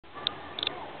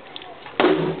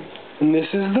And this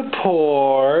is the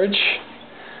porch.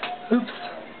 Oops.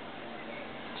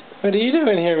 What are you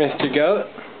doing here, Mr. Goat?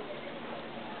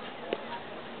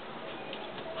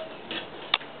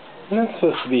 You're not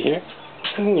supposed to be here.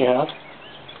 This isn't your house.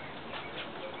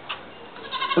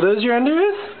 Are those your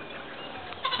underoos?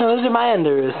 No, those are my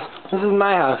underoos. This is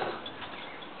my house.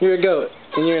 You're a goat,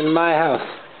 and you're in my house.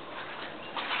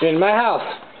 You're in my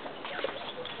house.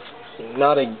 You're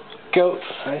not a goat.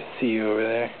 I see you over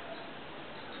there.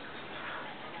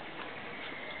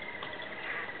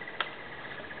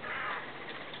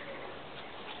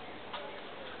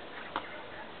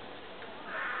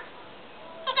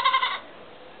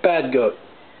 Bad goat.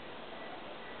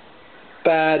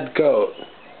 Bad goat.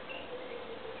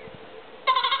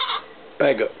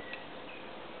 Bad goat.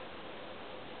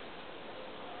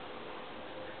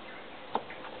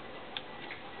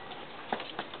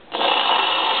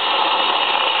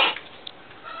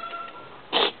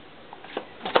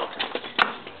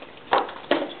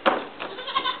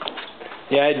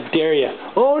 Yeah, I dare you.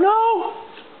 Oh no!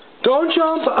 Don't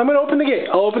jump! I'm gonna open the gate.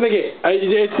 I'll open the gate.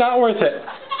 It's not worth it.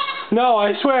 No,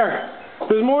 I swear.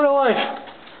 There's more to life.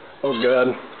 Oh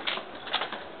God.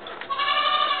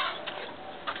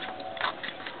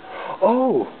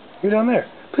 Oh, you're down there.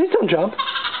 Please don't jump.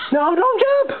 No, don't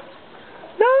jump.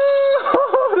 No,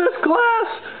 there's glass.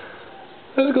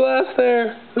 There's glass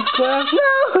there. There's glass.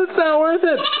 No, it's not worth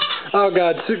it. Oh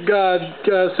God,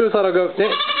 Suicidal Goat.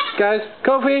 Hey, guys,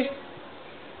 Kofi.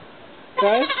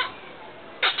 Guys,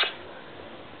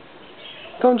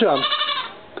 don't jump.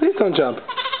 Please don't jump.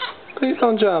 Please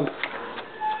don't jump.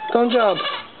 Don't jump.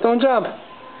 Don't jump.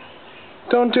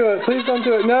 Don't do it. Please don't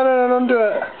do it. No, no, no, don't do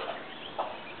it.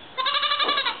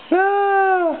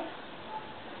 No!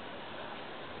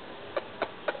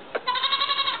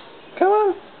 Come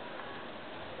on.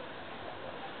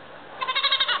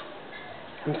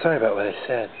 I'm sorry about what I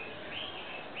said.